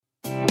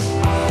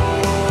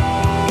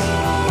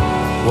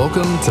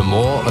Welcome to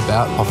More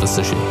About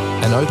Officership,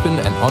 an open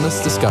and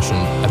honest discussion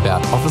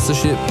about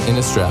officership in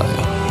Australia.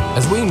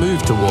 As we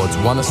move towards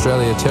One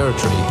Australia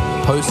territory,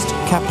 host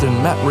Captain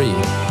Matt Reid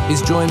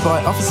is joined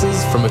by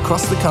officers from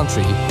across the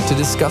country to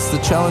discuss the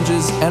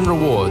challenges and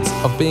rewards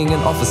of being an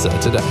officer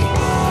today.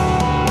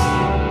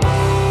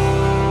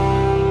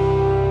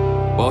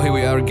 Well, here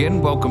we are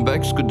again. Welcome back.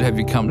 It's good to have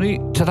your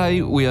company.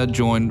 Today we are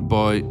joined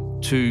by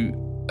two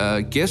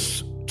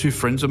guests, two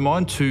friends of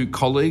mine, two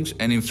colleagues,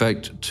 and in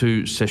fact,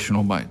 two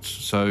sessional mates.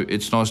 So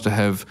it's nice to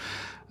have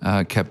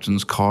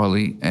Captains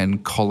Kylie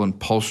and Colin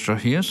Polstra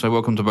here. So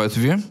welcome to both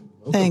of you.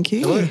 Thank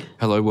you.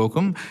 Hello,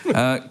 welcome.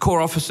 Corps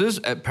officers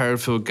at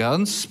Parafield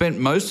Gardens. Spent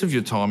most of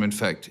your time, in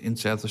fact, in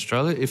South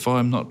Australia, if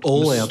I'm not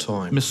our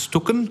time.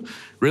 mistaken.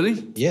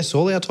 Really? Yes,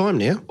 all our time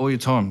now. All your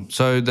time.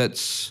 So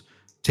that's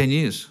 10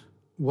 years.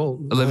 Well,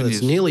 11 it's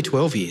years. nearly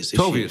 12 years.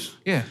 12 years,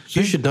 yeah.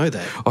 You should know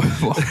that.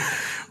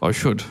 I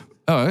should.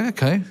 Oh,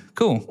 okay,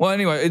 cool. Well,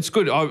 anyway, it's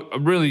good.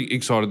 I'm really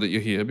excited that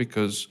you're here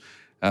because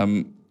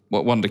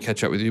wanted to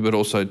catch up with you, but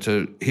also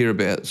to hear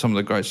about some of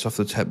the great stuff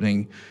that's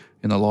happening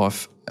in the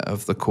life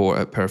of the Corps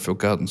at Parafield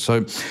Gardens.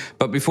 So,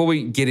 but before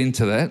we get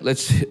into that,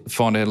 let's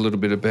find out a little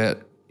bit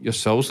about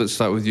yourselves. Let's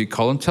start with you,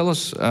 Colin. Tell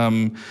us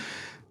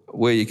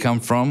where you come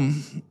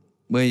from,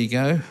 where you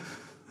go.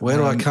 Where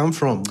do I come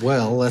from?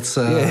 Well, that's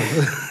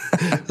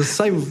the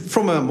same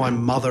from my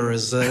mother,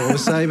 as I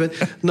always say. But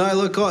no,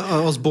 look,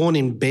 I was born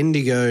in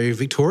Bendigo,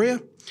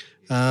 Victoria,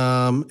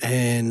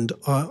 and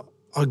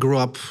I grew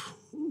up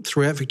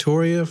throughout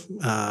Victoria,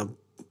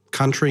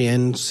 country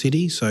and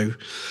city, so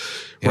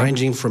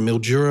ranging from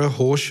Mildura,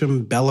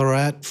 Horsham,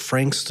 Ballarat,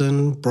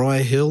 Frankston,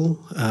 Briar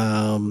Hill.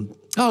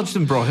 It's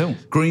in Briar Hill.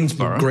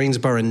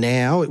 Greensboro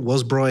now. It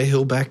was Briar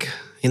Hill back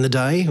in the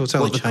day. It's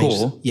only changed.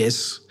 Corps?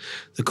 Yes,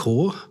 the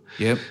Corps.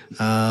 Yep.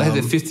 They had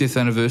their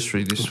 50th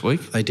anniversary this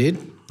week. They did.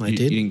 You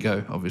didn't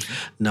go, obviously.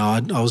 No,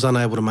 I was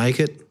unable to make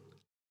it.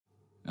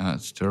 Oh,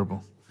 it's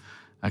terrible.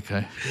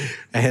 Okay.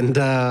 And then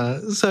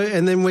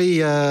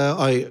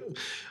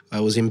I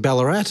was in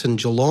Ballarat and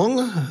Geelong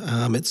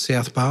at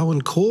South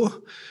Barwon Corps,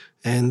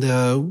 and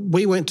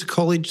we went to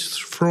college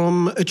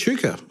from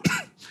Echuca.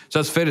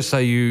 So it's fair to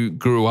say you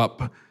grew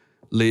up,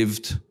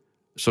 lived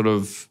sort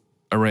of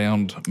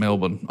around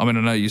Melbourne. I mean,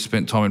 I know you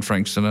spent time in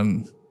Frankston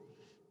and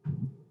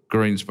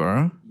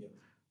Greensboro,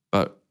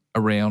 but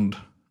around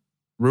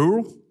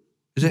rural?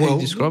 Is that how you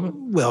describe it?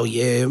 Well,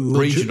 yeah.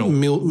 Regional.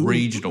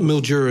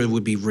 Mildura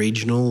would be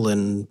regional,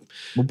 and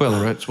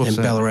Ballarat's, what's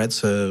that?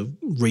 Ballarat's a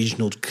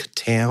regional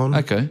town.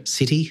 Okay.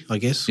 City, I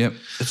guess. Yep.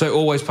 So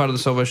always part of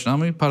the Salvation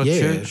Army, part of the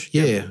church?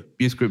 Yeah. Yep.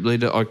 Youth group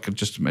leader, I could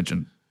just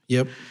imagine.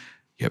 Yep.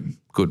 Yep,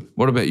 good.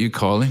 What about you,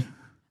 Kylie?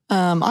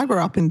 I grew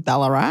up in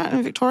Ballarat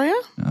in Victoria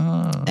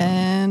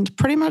and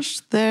pretty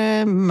much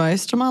there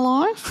most of my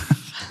life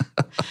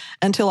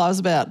until I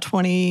was around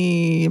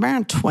 20,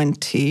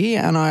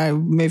 and I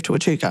moved to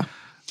Echuca.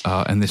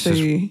 And this is,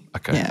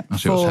 okay, yeah, I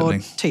see what's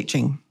happening.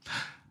 Teaching.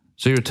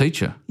 So you're a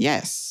teacher?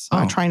 Yes,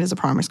 I trained as a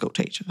primary school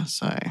teacher,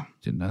 so.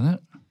 Didn't know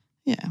that.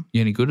 Yeah.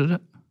 You any good at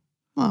it?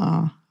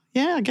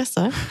 Yeah, I guess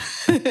so.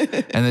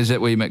 And is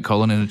that where you met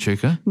Colin in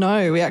Echuca?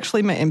 No, we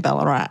actually met in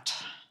Ballarat.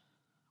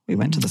 We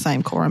went to the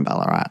same Corps in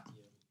Ballarat.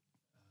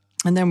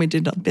 And then we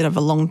did a bit of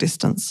a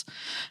long-distance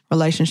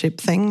relationship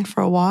thing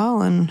for a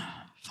while and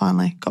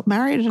finally got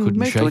married and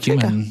moved to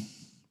Echuca. And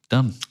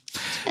done.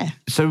 Yeah.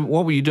 So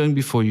what were you doing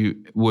before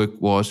you,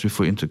 work-wise,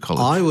 before you entered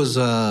college? I was,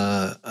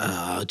 I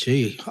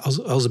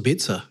was a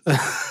bitser.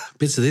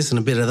 Bits of this and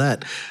a bit of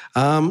that.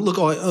 Look,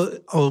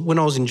 when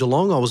I was in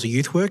Geelong, I was a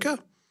youth worker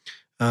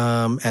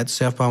at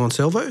South Barwon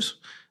Salvos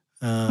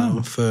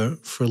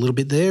for a little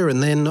bit there.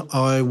 And then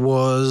I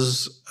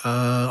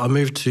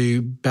moved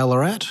to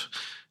Ballarat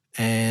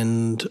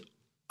and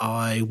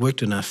I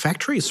worked in a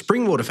factory, a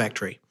spring water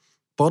factory,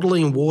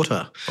 bottling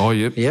water. Oh,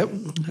 yep. Yep.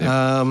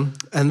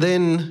 And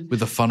then...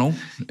 With a funnel,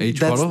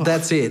 bottle?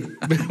 That's it.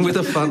 With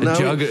a funnel. A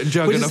jug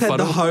we and a just had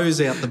funnel? the hose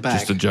out the back.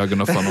 Just a jug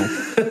and a funnel.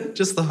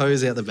 Just the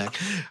hose out the back.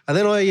 And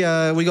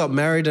then we got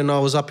married and I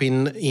was up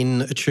in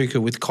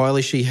Echuca with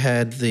Kylie. She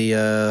had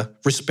the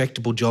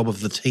respectable job of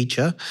the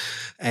teacher.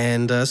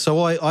 And so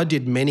I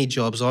did many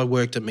jobs. I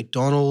worked at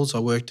McDonald's. I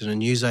worked in a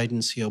news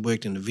agency. I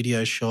worked in a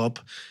video shop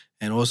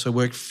and also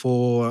worked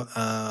for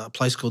a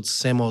place called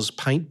Samo's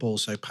Paintball,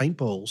 so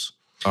paintballs.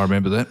 I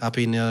remember that. Up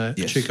in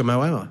Echuca,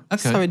 Moama.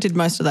 Okay. So we did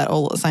most of that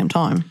all at the same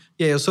time.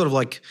 Yeah, it was sort of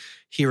like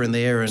here and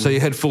there. And so you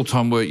had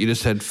full-time work, you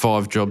just had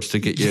 5 jobs to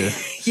get you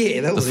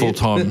that was the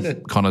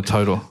full-time kind of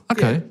total.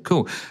 Okay,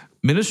 cool.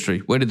 Ministry,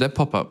 where did that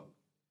pop up?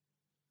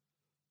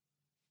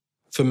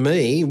 For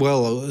me,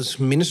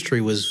 ministry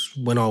was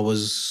when I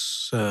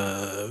was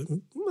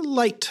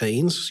late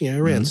teens,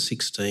 around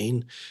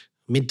 16,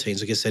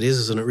 mid-teens, I guess that is,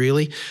 isn't it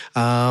really?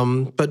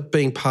 But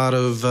being part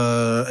of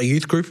a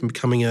youth group and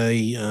becoming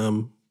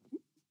a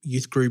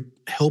youth group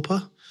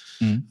helper,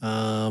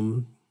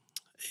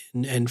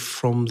 and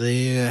from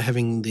there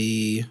having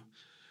the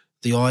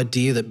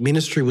idea that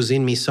ministry was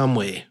in me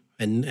somewhere,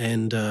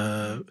 and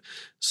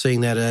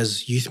seeing that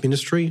as youth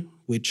ministry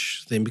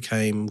which then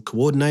became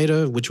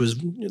coordinator,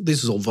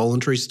 this is all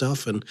voluntary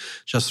stuff and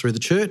just through the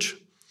church.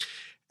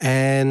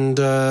 And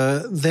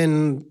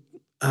then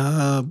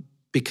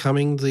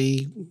becoming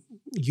the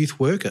youth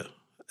worker,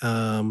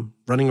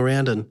 running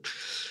around and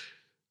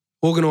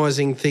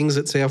organising things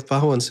at South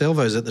Bowen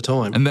Salvos at the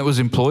time. And that was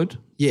employed?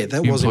 Yeah,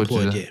 that was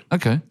employed, yeah.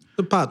 Okay.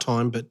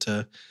 Part-time, but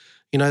that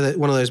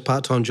one of those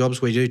part-time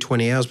jobs where you do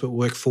 20 hours but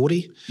work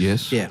 40?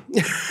 Yes. Yeah.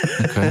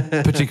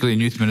 Okay. Particularly in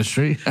youth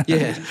ministry.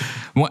 Yeah.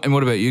 And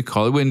what about you,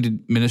 Kylie? When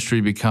did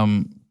ministry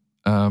become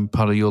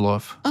part of your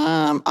life?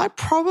 I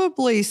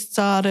probably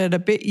started a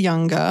bit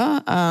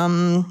younger.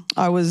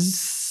 I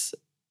was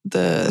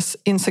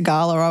in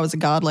Sagala, I was a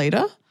guard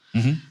leader.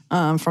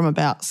 From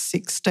about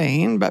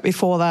 16. But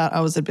before that,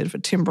 I was a bit of a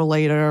timber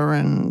leader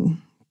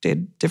and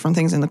did different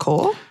things in the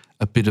Corps.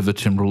 A bit of a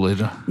timber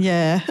leader.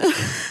 Yeah.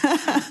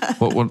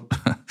 What?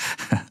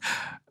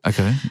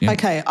 Okay. Yeah.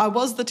 Okay, I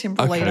was the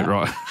timber leader. Okay,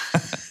 right.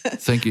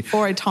 Thank you.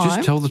 For a time.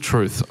 Just tell the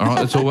truth, all right?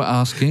 That's all we're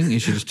asking. You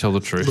should just tell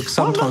the truth. Look,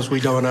 sometimes we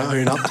don't want to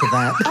own up to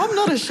that. I'm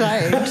not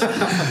ashamed.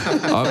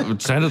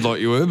 It sounded like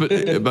you were,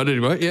 but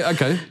anyway, yeah,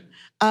 okay.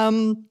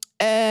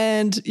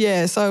 And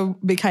yeah, so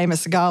became a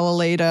Sagala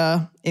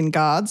leader in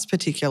guards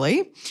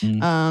particularly,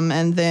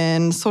 and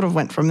then sort of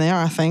went from there.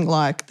 I think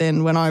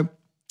then when I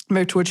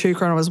moved to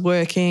Echuca and I was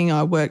working,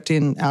 I worked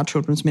in our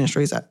children's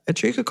ministries at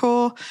Echuca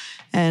Corps,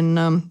 and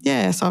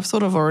so I've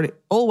sort of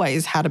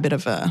always had a bit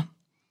of a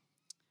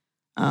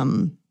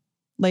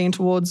lean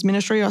towards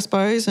ministry, I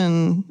suppose,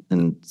 and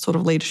sort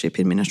of leadership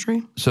in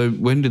ministry. So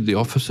when did the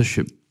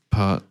officership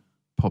part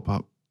pop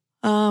up?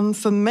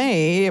 For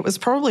me, it was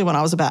probably when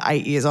I was about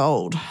 8 years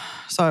old.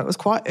 So it was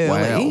quite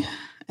early. Wow.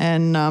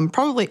 And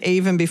probably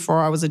even before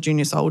I was a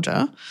junior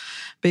soldier,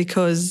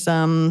 because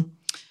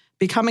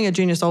becoming a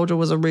junior soldier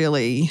was a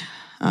really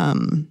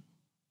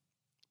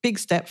big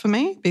step for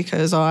me,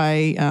 because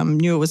I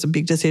knew it was a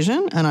big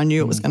decision and I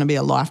knew it was going to be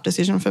a life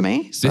decision for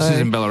me. So, This is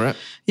in Ballarat?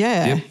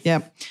 Yeah,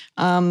 yeah.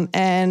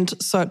 And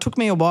so it took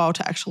me a while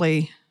to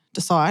actually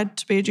decide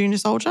to be a junior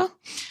soldier.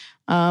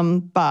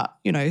 But,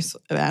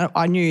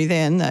 I knew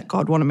then that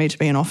God wanted me to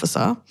be an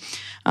officer,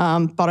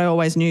 but I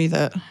always knew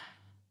that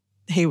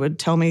he would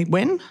tell me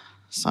when.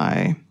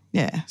 So,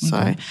 yeah.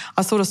 So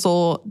I sort of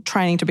saw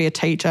training to be a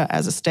teacher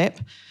as a step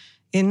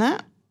in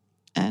that.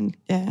 And,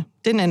 yeah,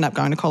 didn't end up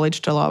going to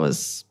college till I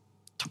was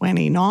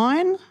 29,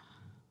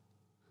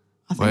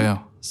 I think.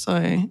 Wow. So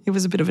it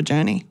was a bit of a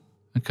journey.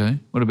 Okay.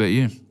 What about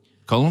you,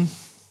 Colin?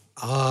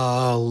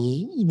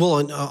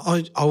 Well,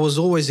 I was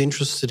always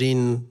interested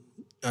in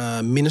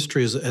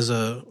ministry as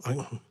I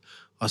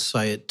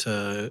say it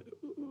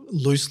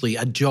loosely,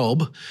 a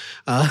job.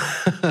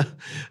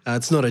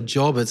 It's not a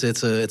job; it's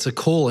a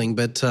calling.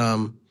 But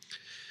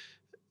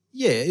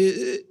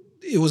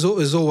it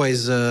was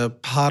always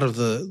part of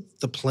the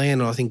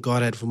plan I think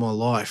God had for my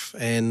life.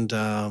 And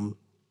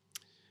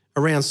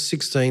around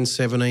 16,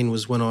 17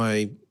 was when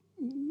I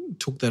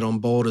took that on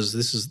board as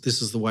this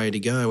is the way to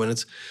go.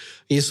 And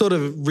you sort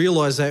of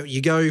realise that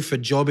you go for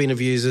job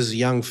interviews as a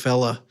young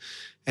fella,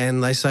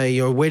 and they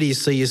say, where do you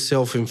see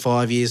yourself in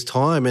 5 years'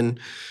 time? And,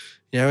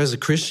 as a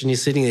Christian, you're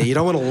sitting there, you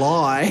don't want to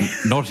lie.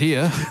 Not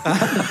here.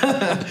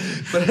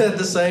 But at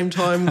the same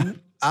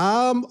time,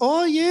 I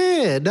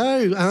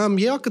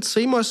could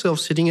see myself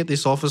sitting at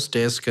this office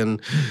desk,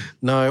 and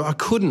no, I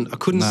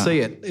couldn't see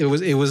it.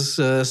 It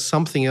was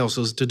something else. It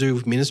was to do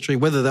with ministry,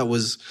 whether that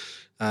was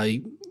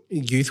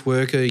youth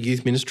worker,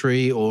 youth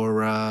ministry,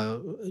 or,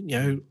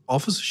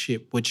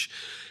 officership, which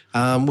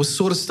was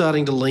sort of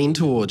starting to lean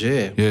towards,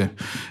 yeah. Yeah.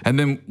 And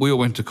then we all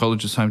went to college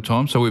at the same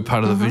time, so we were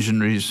part of the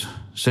Visionaries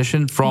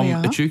session from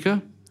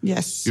Echuca?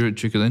 Yes. You're at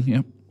Echuca then?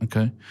 Yeah.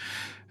 Okay.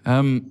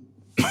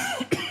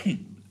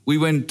 We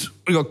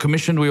got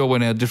commissioned, we all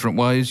went our different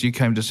ways. You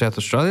came to South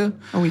Australia.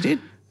 Oh, we did.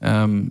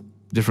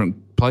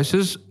 Different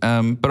places.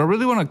 But I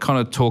really want to kind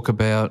of talk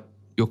about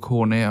your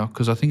Corps now,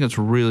 because I think it's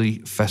really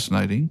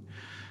fascinating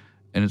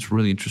and it's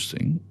really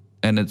interesting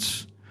and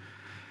it's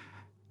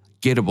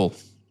gettable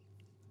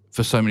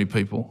for so many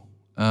people.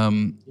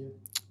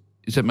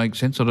 Does that make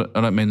sense? I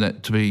don't mean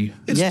that to be...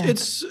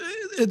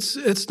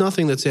 It's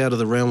nothing that's out of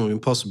the realm of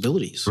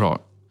impossibilities. Right.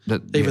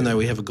 Even though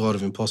we have a God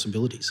of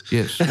impossibilities.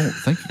 Yes.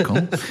 Thank you,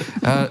 Colin.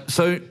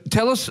 So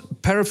tell us,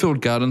 Parafield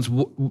Gardens,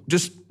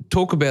 just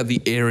talk about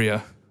the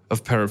area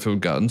of Parafield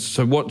Gardens.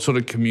 So what sort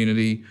of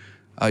community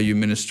are you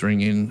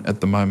ministering in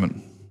at the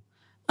moment?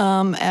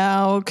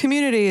 Our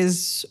community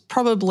is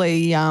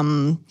probably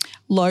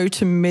low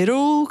to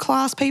middle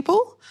class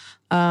people.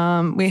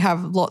 We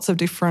have lots of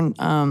different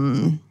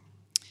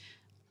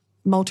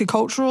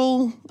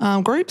multicultural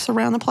groups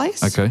around the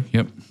place. Okay,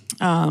 yep.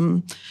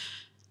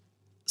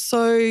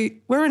 So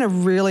we're in a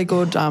really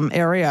good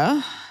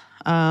area.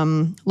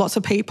 Lots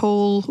of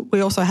people.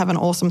 We also have an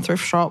awesome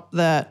thrift shop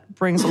that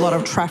brings a lot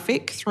of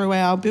traffic through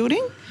our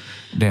building.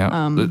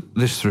 Now,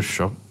 this thrift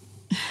shop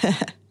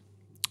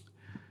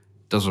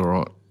does all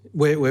right.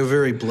 We're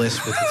very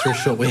blessed with the thrift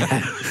shop we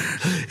have.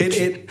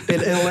 It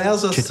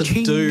allows us to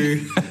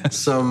do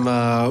some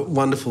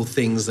wonderful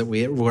things that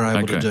we're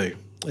able to do.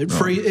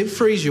 It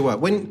frees you up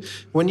when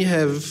you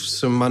have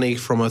some money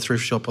from a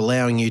thrift shop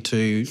allowing you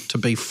to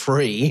be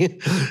free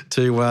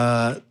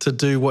to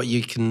do what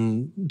you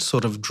can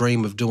sort of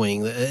dream of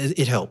doing.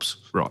 It helps.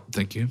 Right.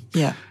 Thank you.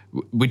 Yeah.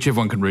 Which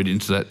everyone can read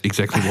into that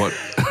exactly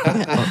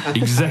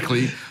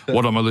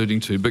what I'm alluding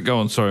to. But go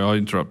on. Sorry, I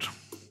interrupt.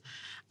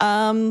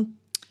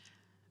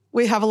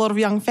 We have a lot of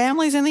young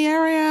families in the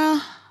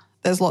area.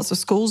 There's lots of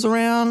schools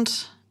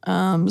around.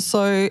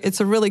 So it's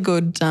a really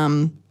good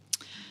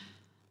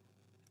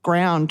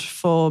ground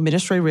for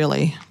ministry,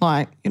 really.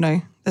 Like,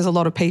 there's a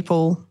lot of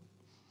people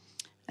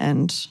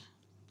and,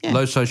 yeah.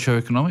 Low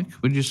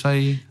socioeconomic, would you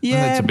say?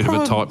 Yeah. That's a bit of a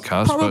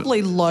typecast.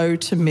 Probably low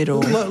to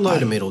middle. Low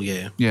to middle,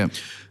 yeah. Yeah.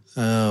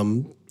 A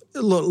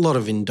lot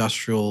of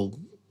industrial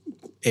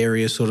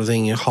area sort of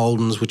thing.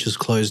 Holden's, which is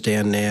closed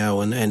down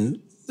now,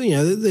 and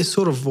they're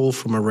sort of all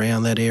from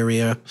around that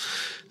area.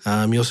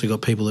 You also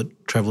got people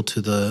that travel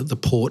to the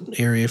port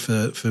area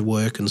for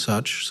work and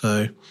such.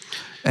 So,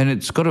 and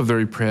it's got a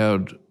very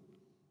proud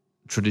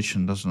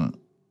tradition, doesn't it?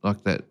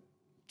 Like that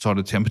side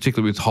of town,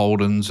 particularly with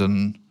Holden's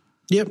and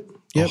Yep.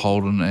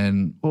 Holden,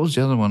 and what was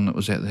the other one that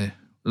was out there?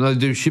 Do they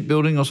do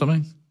shipbuilding or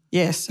something?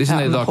 Yes. Isn't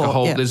there like port, a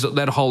whole? yeah. There's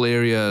that whole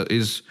area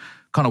is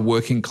kind of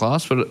working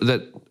class, but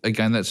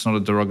that's not a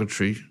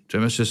derogatory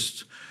term. It's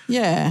just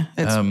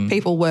it's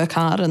people work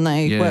hard and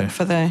they work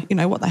for their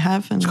what they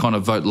have, and it's kind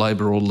of vote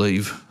Labor or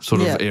leave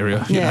sort of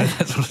area.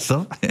 That sort of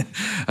stuff.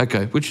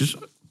 Okay, which is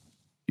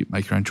you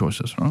make your own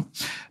choices, right?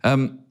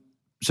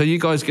 So you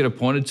guys get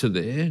appointed to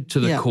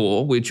the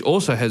Corps, which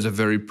also has a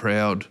very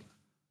proud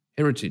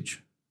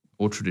heritage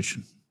or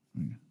tradition.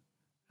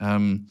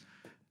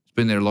 It's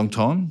been there a long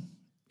time.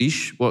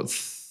 Ish, what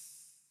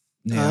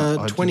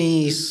now?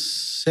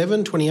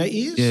 27, 28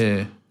 years?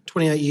 Yeah.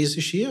 28 years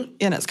this year.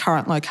 in its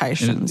current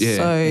locations.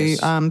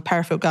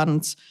 Parafield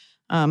Gardens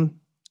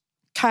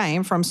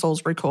came from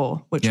Salisbury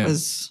Corps, which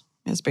has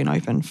been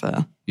open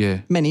for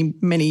many,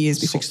 many years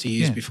before. 60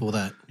 years before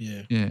that,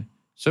 yeah. Yeah.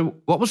 So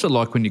what was it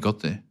like when you got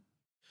there?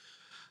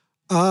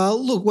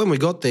 Look, when we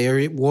got there,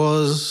 it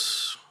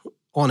was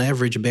on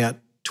average about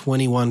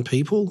 21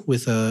 people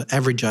with an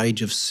average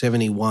age of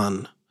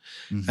 71.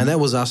 Mm-hmm. And that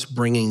was us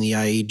bringing the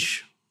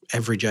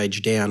average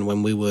age down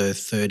when we were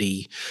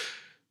 30.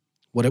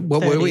 What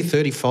were we,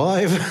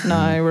 35?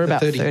 No, we're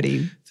about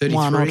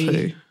 31 or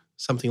 2.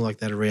 Something like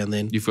that around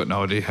then. You've got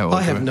no idea how old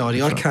I have no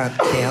idea. I can't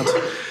count.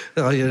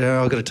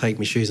 I've got to take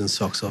my shoes and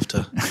socks off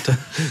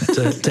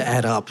to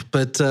add up.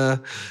 But,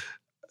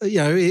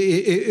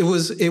 it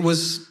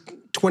was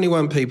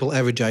 21 people,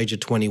 average age of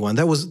 21.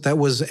 That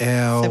was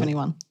our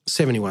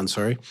 71,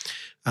 sorry.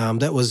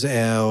 That was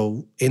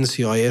our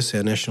NCIS,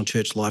 our National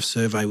Church Life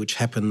Survey, which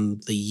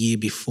happened the year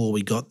before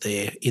we got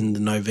there in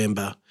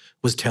November,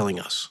 was telling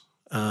us.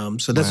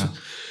 So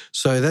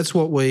that's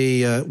what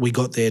we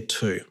got there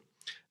too.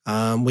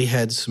 We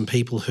had some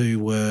people who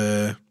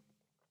were,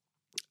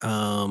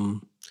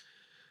 other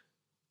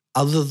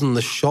than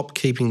the shop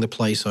keeping the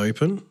place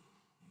open,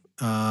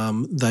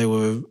 they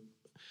were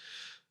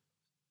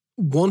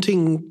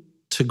wanting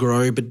to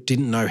grow but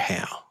didn't know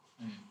how,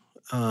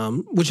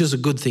 which is a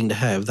good thing to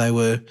have. They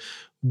were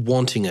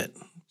wanting it,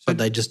 but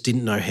they just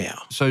didn't know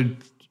how. So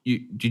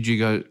you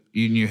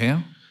knew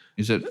how?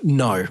 Is it?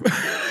 No.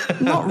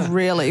 Not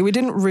really. We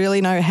didn't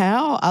really know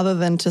how, other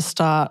than to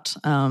start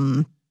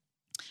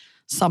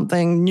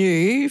something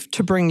new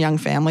to bring young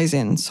families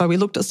in. So we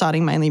looked at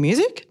starting Mainly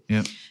Music.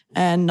 Yeah.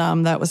 And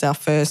that was our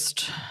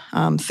first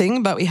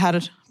thing, but we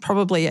had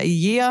probably a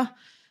year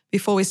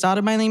before we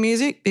started Mainly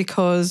Music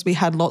because we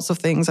had lots of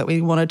things that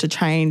we wanted to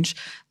change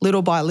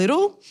little by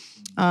little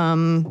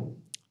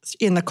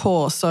in the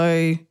course.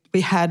 So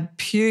we had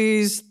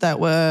pews that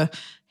were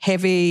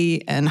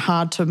heavy and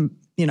hard to,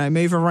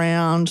 move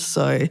around.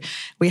 So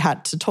we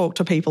had to talk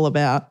to people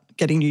about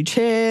getting new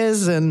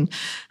chairs and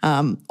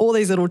all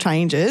these little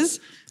changes.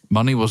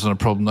 Money wasn't a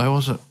problem though,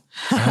 was it?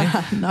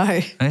 No.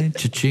 Hey,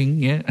 cha-ching,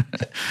 yeah.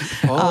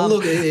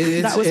 Look,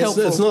 that was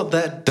helpful. It's not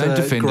that Don't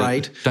defend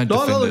great. It. Don't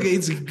defend look,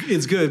 it.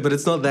 It's good, but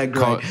it's not that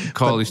great.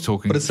 Kyle is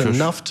talking. But it's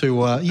enough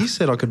to, you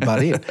said I could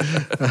butt in.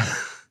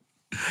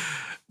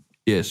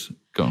 Yes,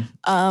 go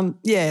on.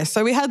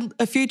 So we had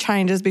a few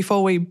changes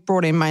before we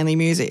brought in Mainly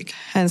Music.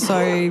 And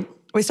so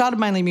we started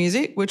Mainly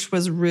Music, which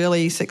was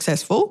really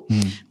successful.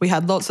 We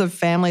had lots of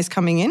families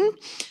coming in,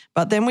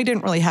 but then we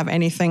didn't really have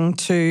anything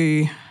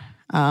to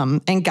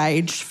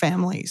engage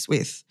families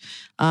with.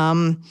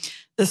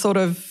 The sort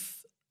of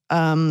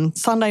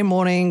Sunday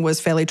morning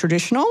was fairly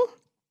traditional,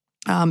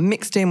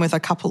 mixed in with a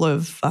couple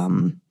of,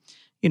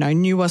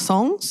 newer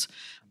songs,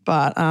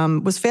 but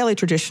was fairly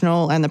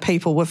traditional and the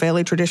people were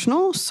fairly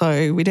traditional.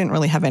 So we didn't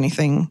really have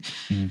anything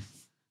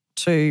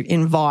to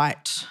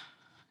invite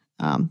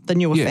the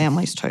newer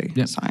families to.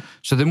 Yeah.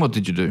 So then what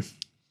did you do?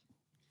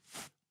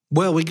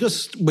 Well, we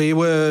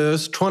were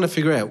trying to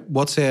figure out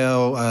what's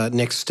our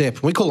next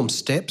step. We call them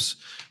steps,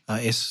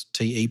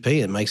 STEP.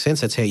 It makes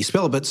sense. That's how you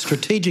spell it. But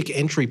strategic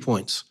entry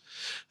points.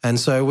 And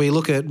so we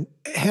look at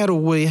how do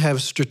we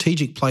have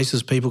strategic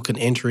places people can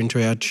enter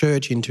into our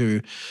church,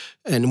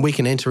 and we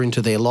can enter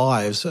into their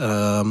lives.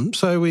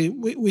 So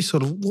we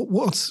sort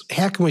of,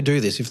 how can we do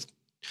this? If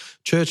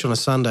church on a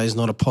Sunday is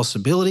not a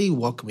possibility,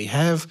 what can we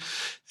have?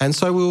 And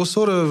so we were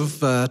sort of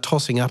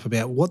tossing up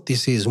about what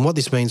this is and what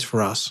this means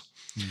for us.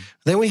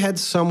 Then we had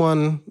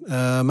someone,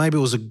 maybe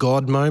it was a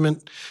God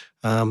moment,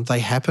 they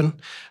happen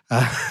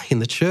in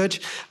the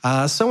church.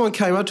 Someone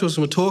came up to us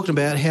and were talking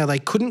about how they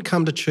couldn't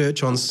come to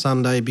church on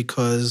Sunday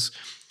because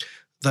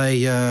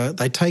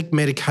they take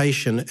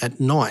medication at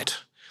night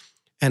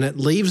and it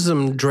leaves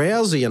them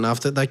drowsy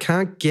enough that they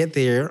can't get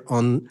there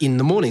in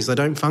the mornings. They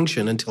don't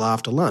function until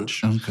after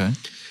lunch. Okay.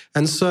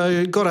 And so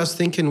it got us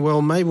thinking,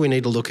 well, maybe we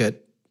need to look at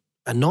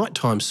a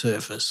nighttime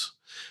service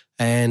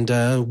and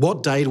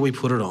what day do we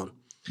put it on?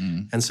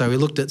 And so we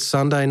looked at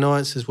Sunday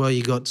nights as well.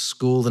 You got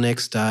school the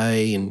next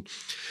day,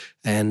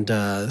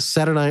 and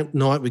Saturday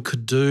night we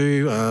could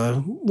do.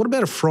 What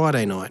about a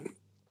Friday night?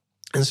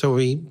 And so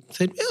we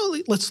said,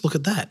 well, let's look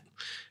at that.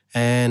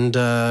 And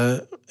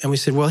we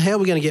said, well, how are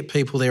we going to get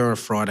people there on a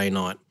Friday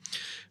night?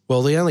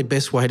 Well, the only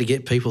best way to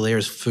get people there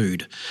is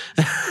food.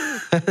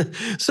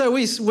 So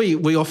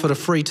we offered a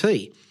free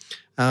tea.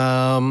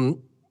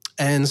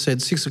 And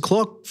said 6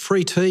 o'clock,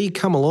 free tea,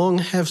 come along,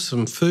 have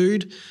some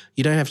food.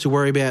 You don't have to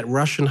worry about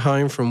rushing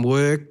home from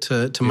work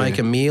to make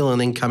a meal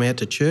and then come out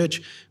to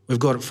church. We've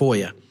got it for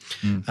you.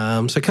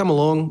 So come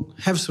along,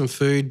 have some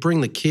food, bring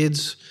the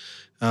kids.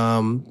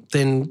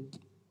 Then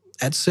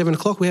at 7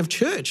 o'clock we have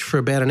church for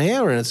about an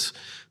hour, and it's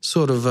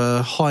sort of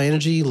high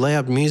energy,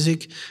 loud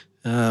music,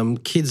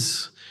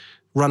 kids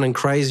running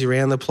crazy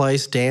around the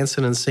place,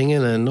 dancing and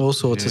singing and all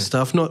sorts of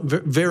stuff. Not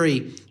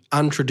very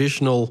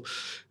untraditional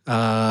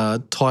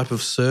type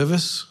of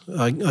service.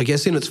 I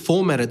guess in its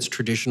format it's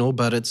traditional,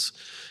 but it's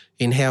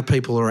in how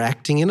people are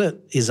acting in it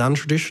is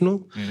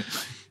untraditional.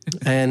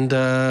 And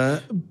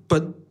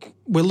but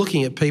we're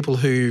looking at people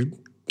who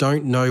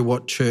don't know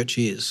what church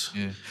is.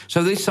 Yeah.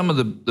 So these some of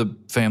the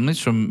families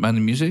from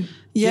Mainly Music?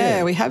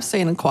 Yeah, we have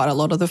seen quite a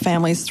lot of the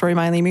families through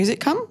Mainly Music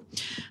come.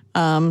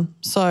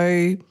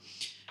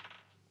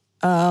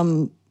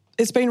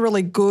 It's been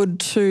really good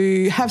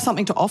to have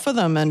something to offer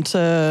them and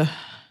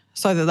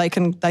so that they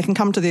can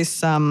come to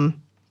this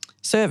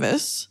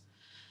service,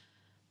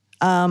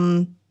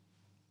 and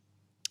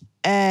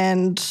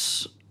they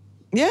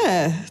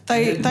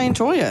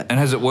enjoy it. And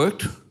has it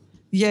worked?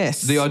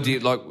 Yes. The idea,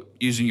 like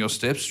using your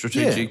steps,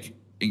 strategic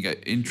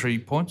entry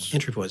points.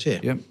 Entry points, yeah.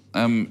 Yeah.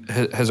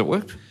 Has it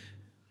worked?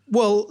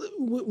 Well,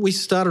 we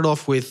started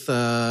off with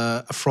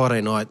a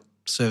Friday night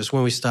service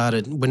when we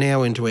started. We're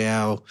now into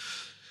our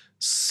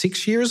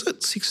 6th year, is it?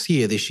 6th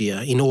year this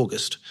year in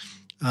August.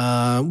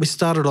 We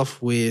started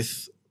off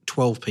with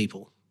 12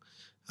 people.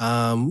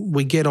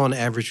 We get on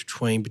average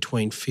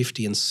between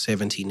 50 and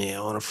 70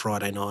 now on a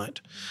Friday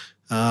night.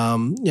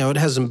 It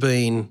hasn't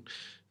been,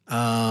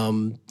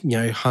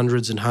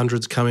 hundreds and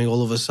hundreds coming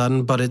all of a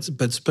sudden, but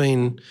it's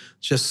been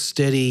just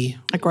steady,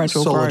 a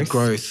gradual solid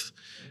growth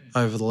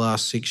over the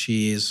last 6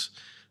 years.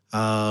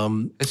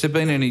 Has there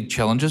been any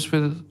challenges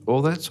with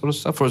all that sort of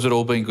stuff, or has it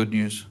all been good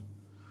news?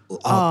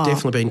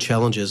 Definitely been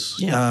challenges.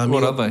 Yeah.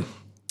 What are they?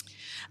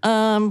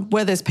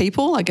 Where there's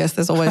people, I guess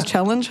there's always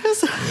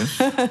challenges.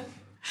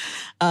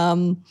 There's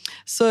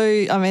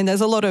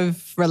a lot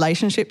of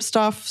relationship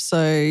stuff.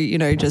 So,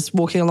 just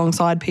walking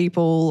alongside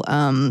people,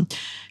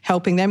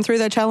 helping them through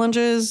their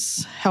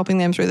challenges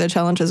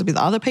with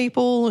other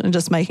people, and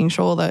just making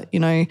sure that,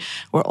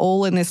 we're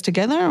all in this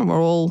together and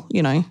we're all,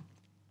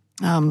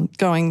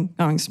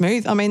 going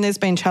smooth. I mean, there's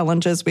been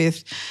challenges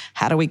with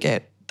how do we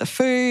get the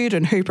food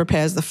and who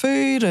prepares the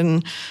food,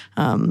 and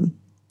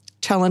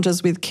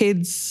challenges with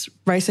kids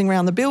racing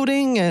around the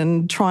building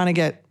and trying to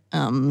get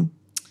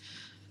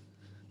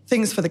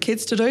things for the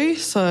kids to do.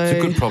 So it's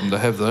a good problem to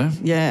have, though.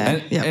 Yeah,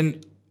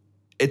 and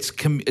it's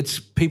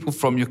people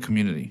from your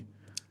community.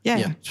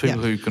 Yeah. It's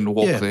people who can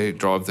walk there,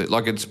 drive there.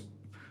 Like, it's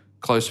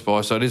close by,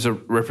 so it is a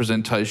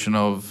representation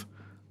of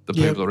the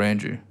people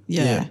around you.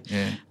 Yeah.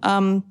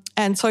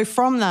 And so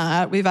from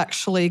that, we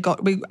actually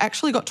got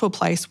to a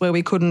place where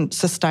we couldn't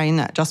sustain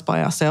that just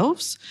by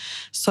ourselves.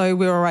 So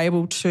we were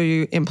able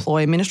to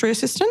employ a ministry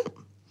assistant,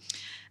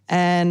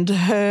 and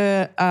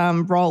her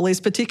role is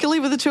particularly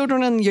with the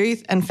children and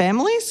youth and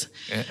families.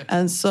 Yeah.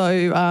 And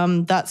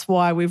so that's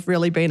why we've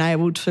really been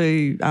able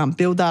to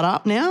build that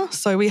up now.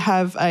 So we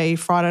have a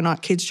Friday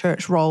night kids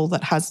church role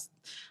that has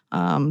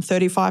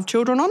 35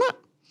 children on it.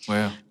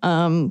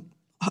 Wow.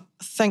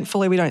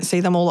 Thankfully, we don't see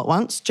them all at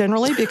once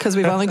generally because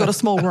we've only got a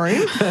small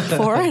room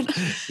for it.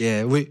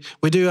 Yeah, we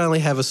do only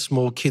have a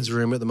small kids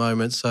room at the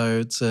moment, so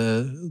it's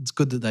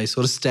good that they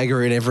sort of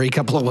stagger in every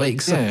couple of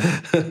weeks.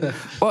 Yeah.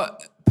 Well,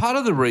 part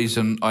of the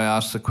reason I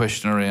asked the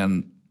question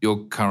around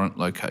your current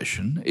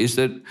location is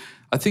that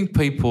I think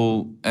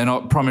people,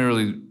 and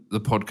primarily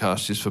the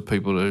podcast is for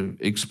people to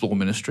explore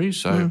ministry,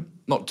 so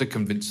not to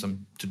convince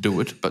them to do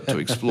it, but to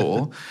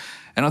explore.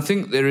 And I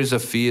think there is a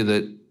fear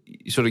that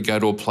you sort of go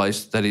to a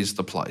place that is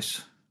the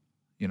place,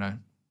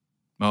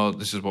 well,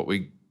 this is what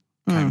we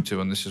came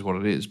to, and this is what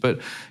it is.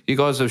 But you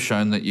guys have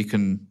shown that you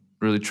can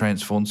really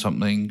transform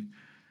something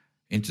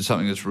into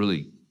something that's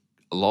really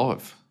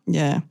alive.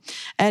 Yeah.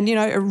 And, you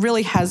know, it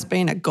really has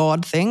been a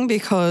God thing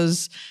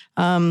because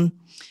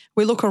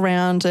we look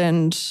around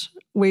and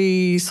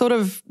we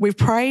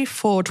pray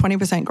for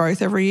 20%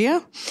 growth every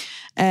year,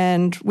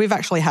 and we've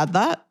actually had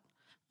that.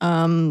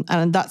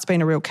 And that's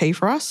been a real key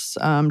for us,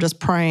 just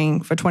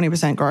praying for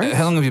 20% growth.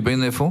 How long have you been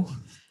there for?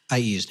 8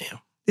 years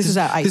now. This is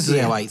our eighth year. This is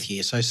our 8th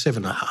year, so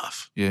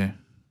 7.5. Yeah.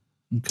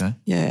 Okay.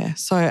 Yeah.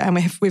 So, and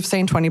we've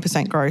seen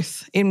 20%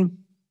 growth in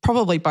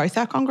probably both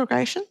our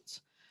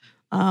congregations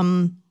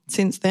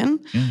since then.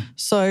 Yeah.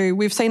 So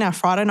we've seen our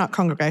Friday night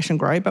congregation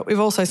grow, but we've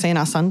also seen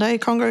our Sunday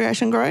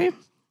congregation grow.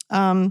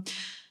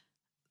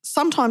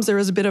 Sometimes there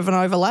is a bit of an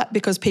overlap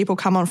because people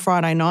come on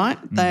Friday night,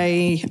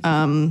 they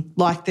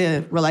like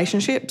their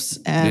relationships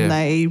and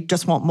they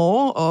just want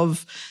more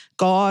of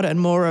God and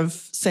more of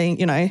seeing,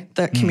 you know,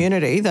 the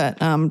community that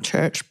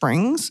church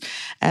brings,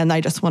 and they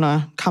just want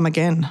to come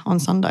again on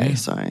Sunday. Yeah.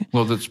 So,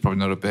 well, that's probably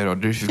not a bad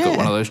idea if you've got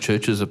one of those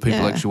churches that people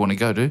actually want to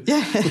go to.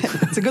 yeah,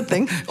 it's a good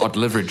thing. I'd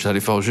leverage that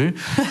if I was you.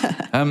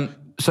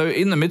 So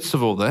in the midst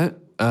of all that,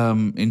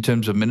 in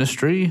terms of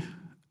ministry,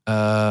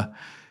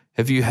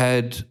 have you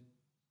had,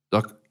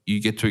 like,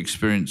 you get to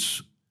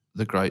experience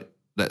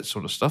that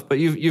sort of stuff, but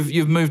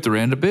you've moved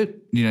around a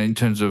bit, you know, in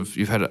terms of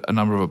you've had a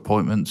number of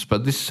appointments,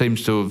 but this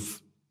seems to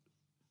have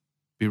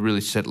be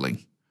really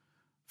settling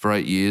for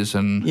 8 years,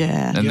 and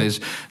there's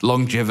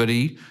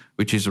longevity,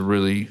 which is a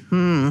really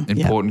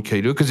important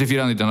key to it, because if you'd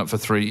only done it for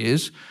 3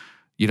 years,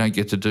 you don't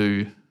get to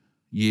do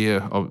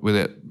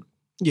without.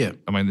 Yeah,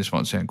 I mean, this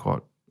might sound quite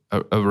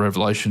a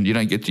revelation. You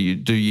don't get to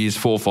do years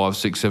 4, 5,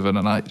 6, 7,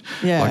 and 8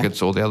 like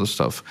it's all the other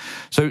stuff.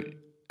 So,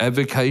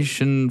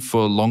 advocation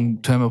for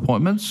long-term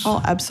appointments?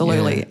 Oh,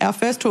 absolutely. Yeah. Our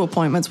first 2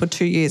 appointments were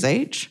 2 years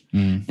each,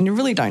 and you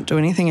really don't do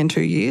anything in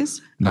 2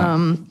 years.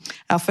 No.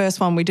 Our first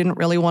one, we didn't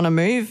really want to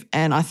move,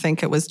 and I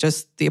think it was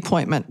just the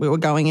appointment we were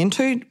going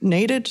into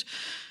needed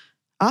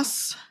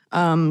us.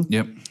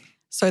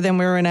 So then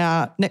we were in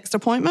our next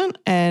appointment,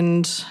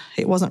 and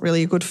it wasn't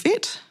really a good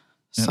fit.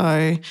 Yep.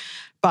 So,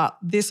 but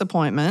this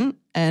appointment,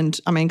 and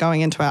I mean,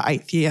 going into our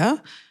 8th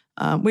year,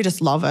 we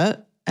just love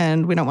it.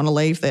 And we don't want to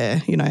leave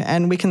there, you know,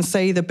 and we can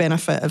see the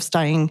benefit of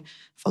staying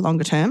for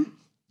longer term.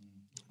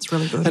 It's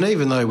really good. And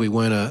even though we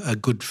weren't a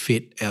good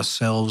fit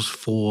ourselves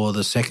for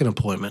the second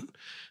appointment,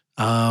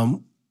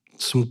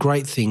 some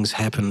great things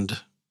happened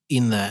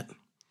in that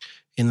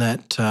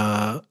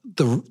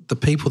the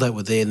people that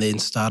were there then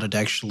started to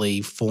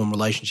actually form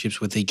relationships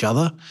with each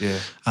other,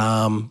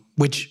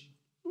 which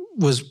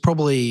was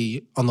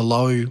probably on the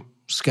low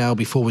scale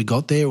before we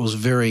got there. It was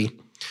very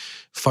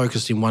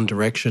focused in one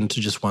direction to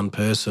just one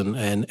person,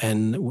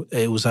 and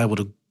it was able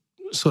to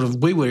sort of,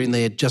 we were in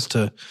there just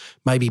to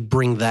maybe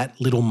bring that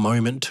little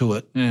moment to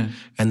it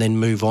and then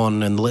move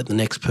on and let the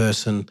next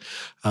person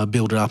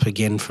build it up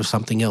again for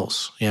something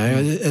else, you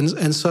know.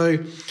 And so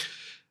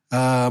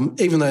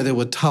even though there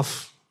were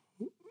tough,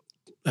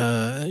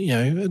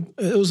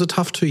 it was a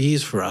tough 2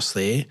 years for us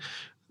there,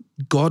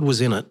 God was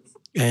in it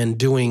and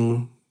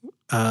doing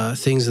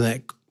things in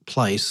that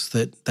place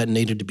that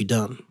needed to be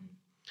done.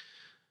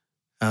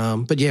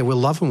 But yeah, we're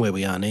loving where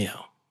we are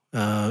now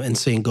and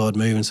seeing God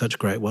move in such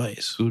great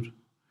ways. Good.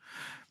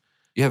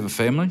 You have a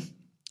family?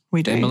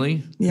 We do.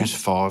 Emily, who's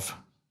 5.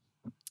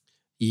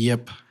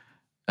 Yep.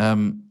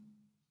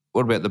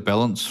 What about the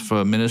balance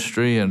for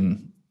ministry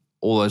and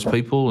all those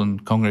people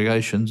and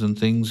congregations and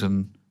things,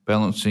 and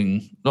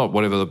balancing, not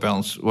whatever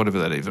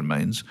that even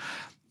means,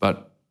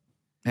 but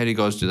how do you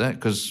guys do that?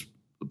 Because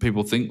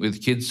people think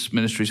with kids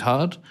ministry's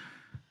hard,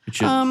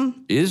 which it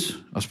is,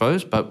 I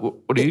suppose, but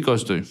what do you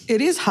guys do?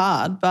 It is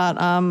hard, but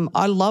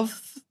I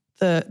love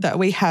that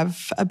we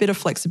have a bit of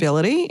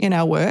flexibility in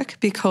our work,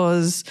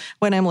 because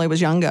when Emily was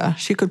younger,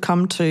 she could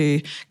come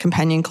to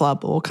Companion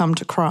Club or come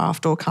to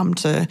craft or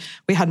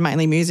we had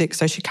mainly music,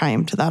 so she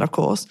came to that, of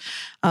course.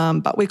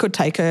 But we could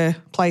take her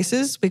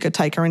places. We could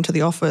take her into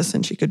the office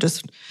and she could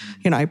just,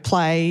 you know,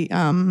 play,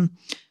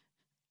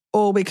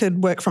 or we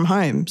could work from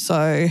home.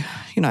 So,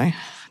 you know,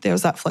 there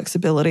was that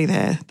flexibility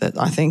there that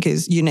I think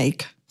is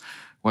unique.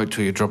 Wait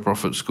till you drop her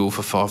off at school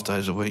for 5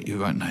 days a week, you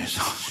won't know.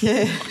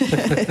 Yeah.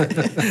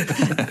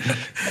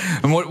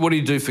 And what do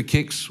you do for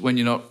kicks when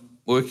you're not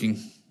working?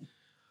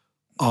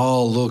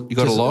 Oh, look. You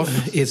got a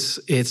life? It's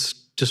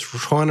just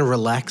trying to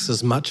relax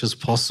as much as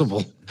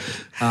possible.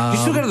 You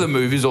still go to the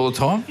movies all the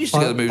time? You used to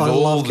go to the movies all the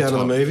time. I love going to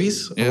the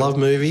movies. Yep. I love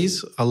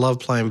movies. I love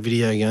playing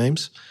video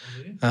games.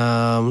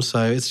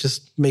 So it's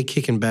just me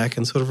kicking back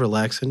and sort of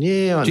relaxing.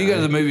 Yeah, I know. Do you go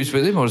to the movies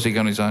with him, or does he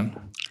go on his own?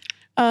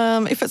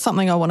 If it's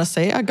something I want to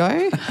see, I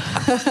go.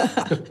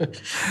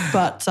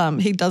 But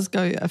he does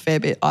go a fair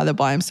bit either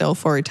by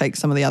himself or he takes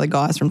some of the other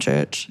guys from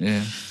church.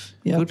 Yeah.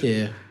 Yep. Good.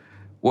 Yeah.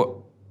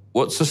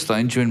 What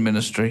sustained you in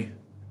ministry?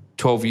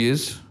 12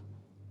 years,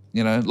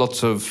 you know,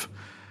 lots of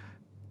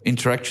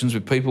interactions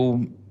with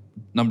people,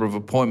 number of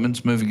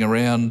appointments, moving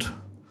around.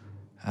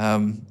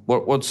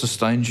 What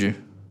sustained you?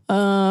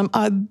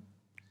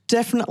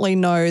 definitely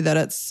know that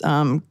it's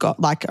got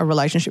like a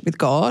relationship with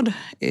God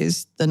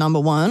is the number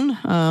one.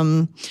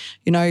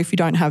 If you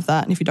don't have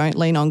that and if you don't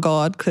lean on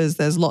God, because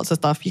there's lots of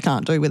stuff you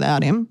can't do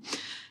without him.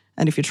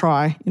 And if you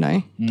try,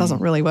 it doesn't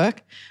really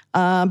work.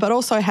 But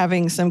also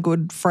having some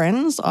good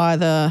friends,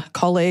 either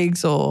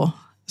colleagues or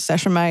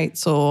session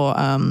mates or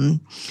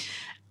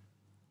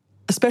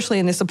especially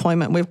in this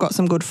appointment, we've got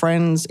some good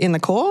friends in the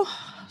Corps.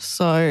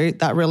 So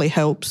that really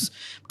helps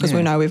because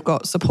we know we've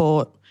got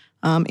support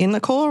in the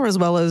Corps as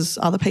well as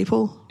other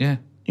people,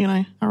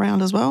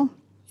 around as well.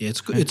 Yeah,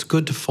 it's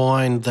good to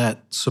find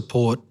that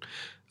support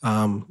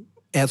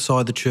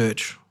outside the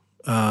church,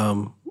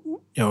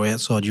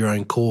 outside your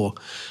own Corps,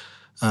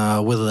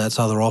 whether that's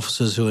other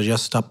officers who are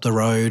just up the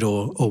road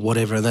or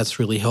whatever, and that's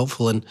really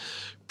helpful. And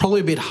probably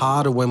a bit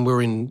harder when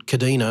we're in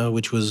Kadina,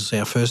 which was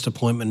our first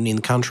appointment in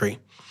the country.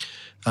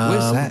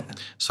 Where's that?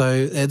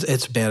 So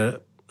it's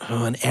about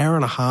an hour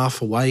and a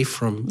half away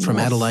from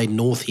Adelaide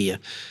North here.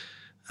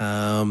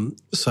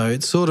 So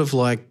it's sort of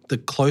like the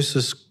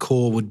closest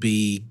Corps would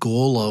be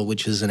Gawler,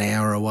 which is an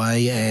hour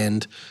away,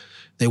 and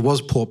there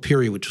was Port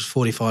Pirie, which was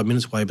 45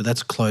 minutes away, but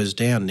that's closed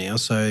down now.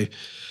 So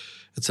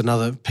it's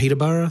another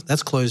Peterborough.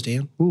 That's closed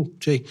down. Ooh,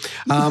 gee.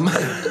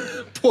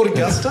 Port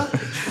Augusta.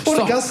 Port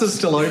Augusta's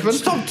still open.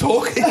 Stop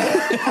talking.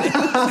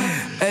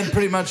 And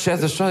pretty much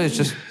South Australia's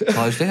just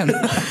closed down.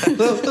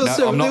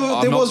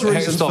 There was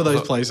reasons for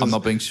those places. I'm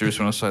not being serious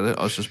when I say that.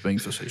 I was just being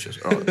facetious.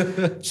 All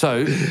right.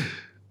 So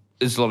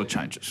there's a lot of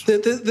changes.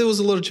 There was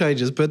a lot of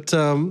changes, but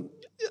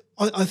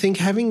I think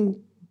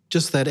having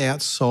just that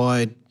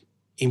outside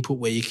input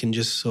where you can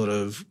just sort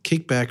of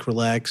kick back,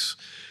 relax,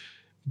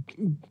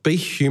 be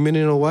human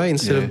in a way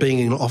instead of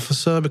being an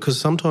officer, because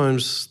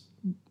sometimes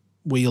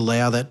we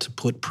allow that to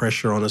put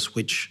pressure on us,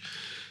 which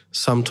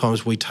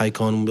sometimes we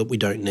take on but we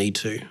don't need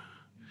to.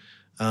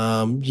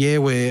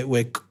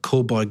 We're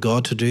called by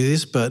God to do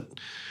this, but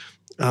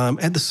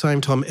at the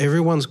same time,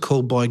 everyone's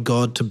called by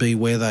God to be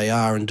where they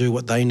are and do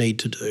what they need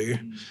to do.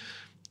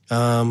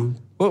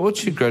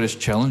 What's your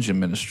greatest challenge in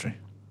ministry?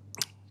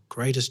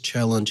 Greatest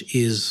challenge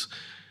is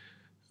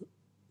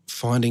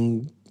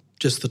finding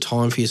just the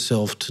time for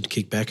yourself to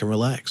kick back and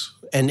relax.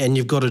 And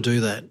you've got to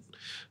do that.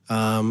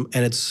 And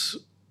it's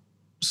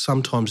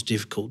sometimes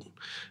difficult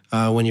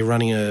when you're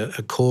running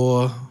a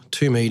Corps,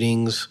 2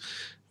 meetings,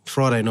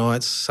 Friday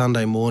nights,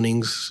 Sunday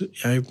mornings.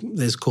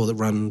 There's Corps that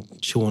run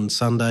on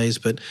Sundays,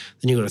 but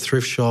then you've got a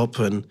thrift shop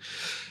and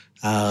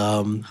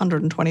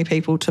 120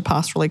 people to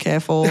pastorally care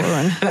for.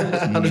 And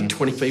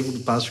 120 people to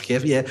pastorally care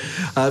for, yeah.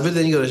 But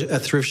then you've got a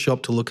thrift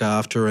shop to look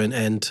after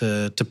and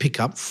to pick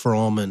up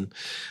from. And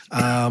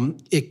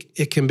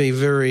it can be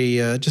very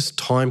just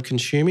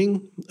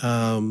time-consuming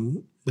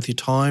with your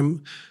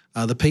time.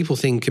 The people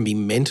thing can be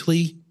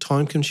mentally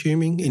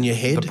time-consuming in your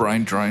head. The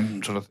brain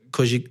drain sort of thing.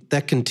 Because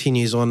that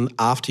continues on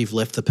after you've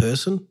left the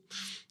person.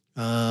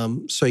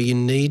 So you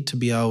need to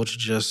be able to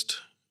just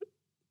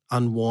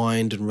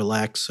unwind and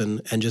relax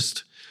and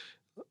just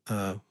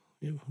don't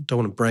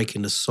want to break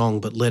into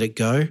song, but let it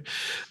go.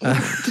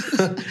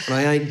 And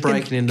I ain't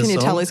breaking into song. Can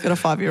you tell he's got a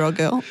 5-year-old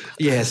girl?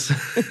 Yes.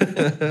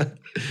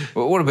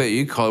 Well, what about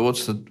you, Kylie?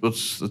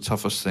 What's the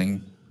toughest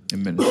thing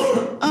in ministry?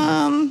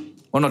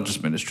 Well, not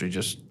just ministry,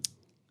 just...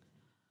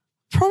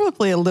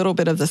 Probably a little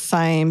bit of the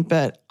same,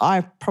 but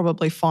I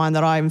probably find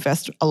that I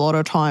invest a lot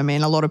of time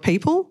in a lot of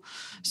people.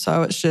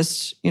 So it's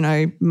just,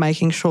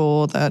 making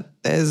sure that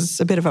there's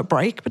a bit of a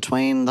break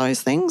between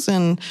those things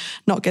and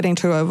not getting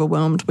too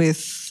overwhelmed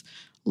with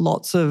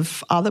lots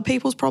of other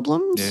people's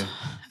problems. Yeah.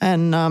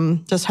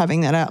 And just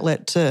having that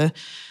outlet to,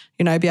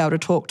 be able to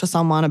talk to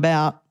someone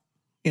about,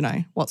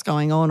 what's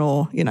going on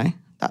or,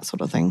 that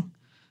sort of thing.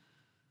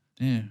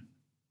 Yeah.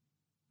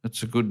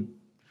 That's a good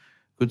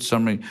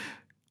summary.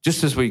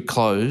 Just as we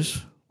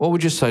close, what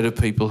would you say to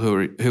people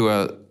who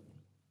are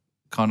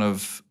kind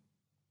of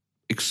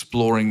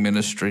exploring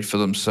ministry for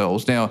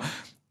themselves? Now,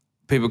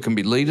 people can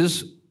be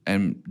leaders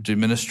and do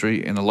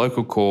ministry in a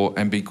local Corps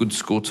and be good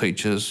school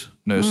teachers,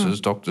 nurses,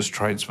 doctors,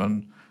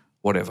 tradesmen,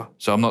 whatever.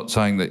 So I'm not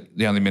saying that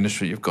the only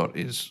ministry you've got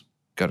is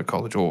go to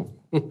college or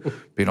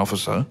be an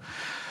officer.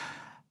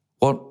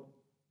 What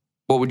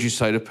would you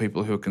say to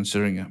people who are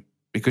considering it?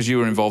 Because you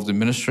were involved in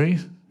ministry,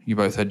 you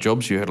both had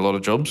jobs, you had a lot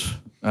of jobs,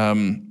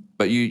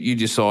 but you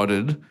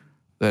decided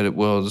that it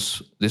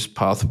was this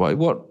pathway.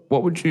 What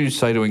would you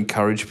say to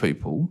encourage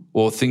people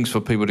or things for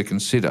people to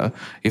consider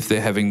if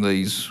they're having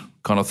these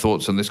kind of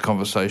thoughts and this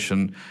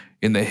conversation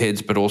in their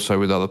heads, but also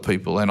with other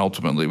people and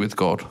ultimately with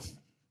God?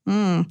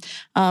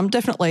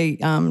 Definitely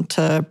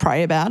to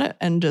pray about it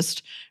and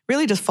just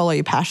really just follow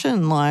your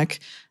passion.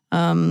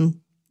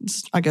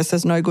 I guess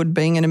there's no good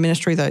being in a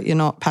ministry that you're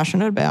not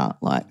passionate about.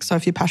 So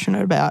if you're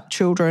passionate about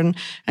children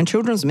and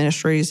children's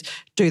ministries,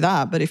 do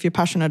that. But if you're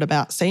passionate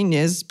about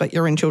seniors, but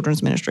you're in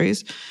children's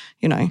ministries,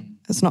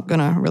 it's not going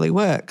to really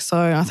work. So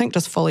I think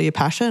just follow your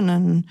passion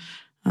and,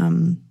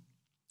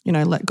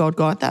 let God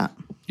guide that.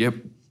 Yep.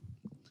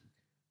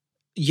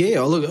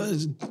 Yeah, look,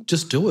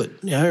 just do it.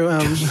 You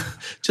know,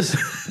 just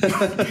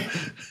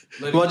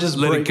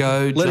let it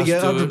go. Let it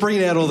go. I'm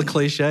bringing out all the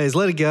cliches.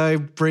 Let it go.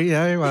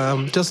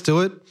 Just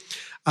do it.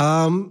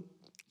 Oh,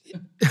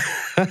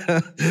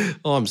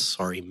 I'm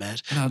sorry,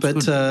 Matt. No,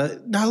 but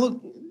no,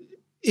 look,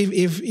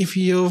 if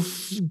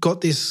you've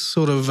got this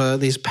sort of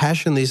this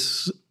passion,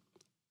 this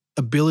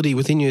ability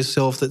within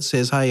yourself that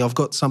says, "Hey, I've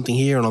got something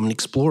here and I'm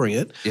exploring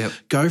it,"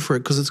 go for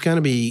it, because it's going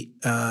to be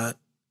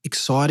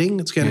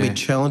exciting. It's going to be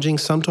challenging.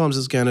 Sometimes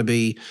it's going to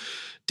be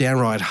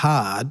downright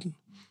hard.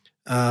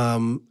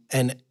 And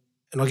I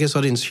guess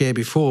I didn't share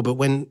before, but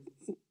when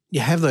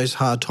you have those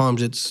hard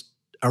times, it's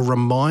a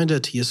reminder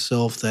to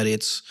yourself that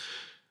it's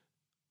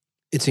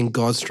in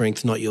God's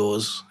strength, not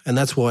yours. And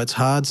that's why it's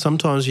hard.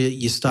 Sometimes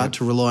you start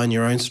to rely on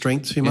your own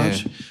strength too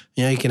much.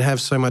 You know, you can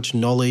have so much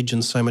knowledge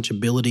and so much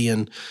ability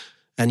and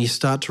you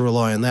start to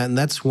rely on that. And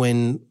that's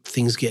when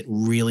things get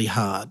really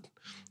hard.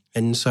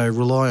 And so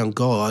rely on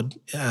God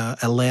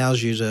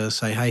allows you to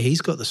say, hey,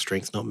 he's got the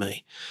strength, not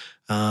me.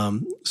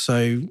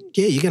 So,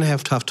 yeah, you're going to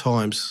have tough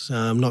times.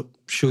 I'm not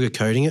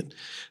sugarcoating it,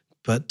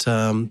 but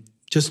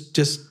just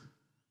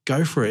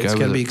go for it. It's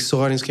going to be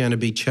exciting. It's going to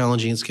be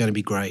challenging. It's going to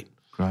be great.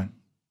 Great.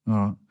 All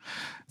right.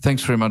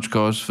 Thanks very much,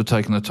 guys, for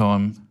taking the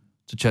time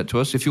to chat to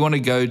us. If you want to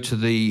go to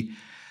the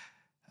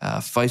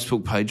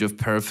Facebook page of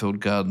Parafield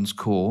Gardens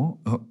Core,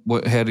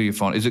 how do you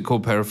find it? Is it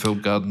called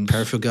Parafield Gardens?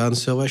 Parafield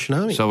Gardens Salvation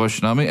Army.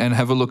 Salvation Army, and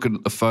have a look at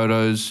the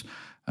photos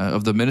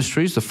of the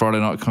ministries, the Friday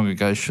night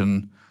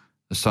congregation,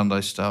 the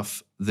Sunday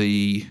stuff,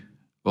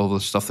 all the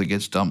stuff that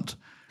gets dumped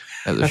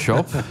at the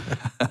shop.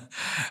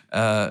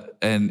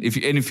 And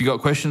if you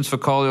got questions for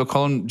Kylie or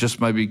Colin,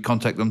 just maybe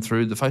contact them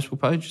through the Facebook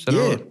page. Is that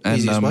all right?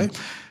 Easiest way.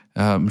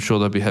 I'm sure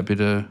they'll be happy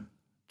to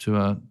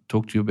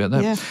talk to you about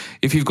that. Yeah.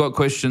 If you've got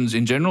questions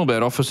in general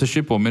about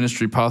officership or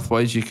ministry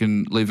pathways, you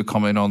can leave a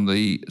comment on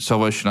the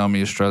Salvation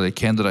Army Australia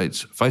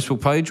Candidates Facebook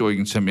page, or you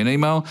can send me an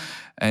email.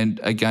 And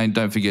again,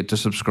 don't forget to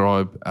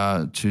subscribe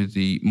to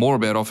the More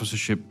About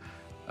Officership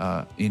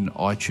in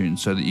iTunes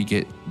so that you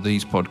get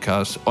these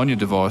podcasts on your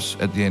device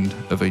at the end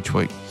of each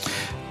week.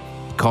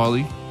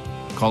 Kylie,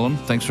 Colin,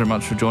 thanks very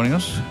much for joining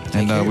us.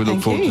 We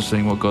look forward to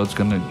seeing what God's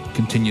going to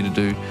continue to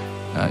do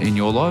in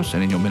your lives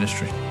and in your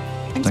ministry.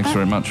 Thanks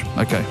very much.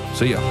 Okay,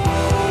 see ya.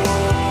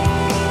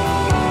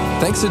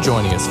 Thanks for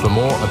joining us for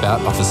more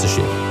about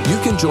officership. You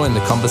can join the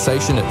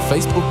conversation at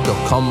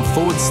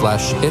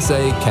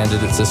facebook.com/SA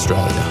Candidates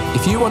Australia.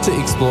 If you want to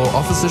explore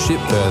officership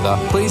further,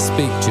 please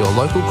speak to your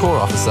local Corps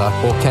officer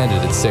or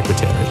candidate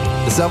secretary.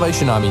 The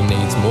Salvation Army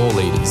needs more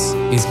leaders.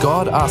 Is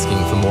God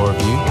asking for more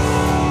of you?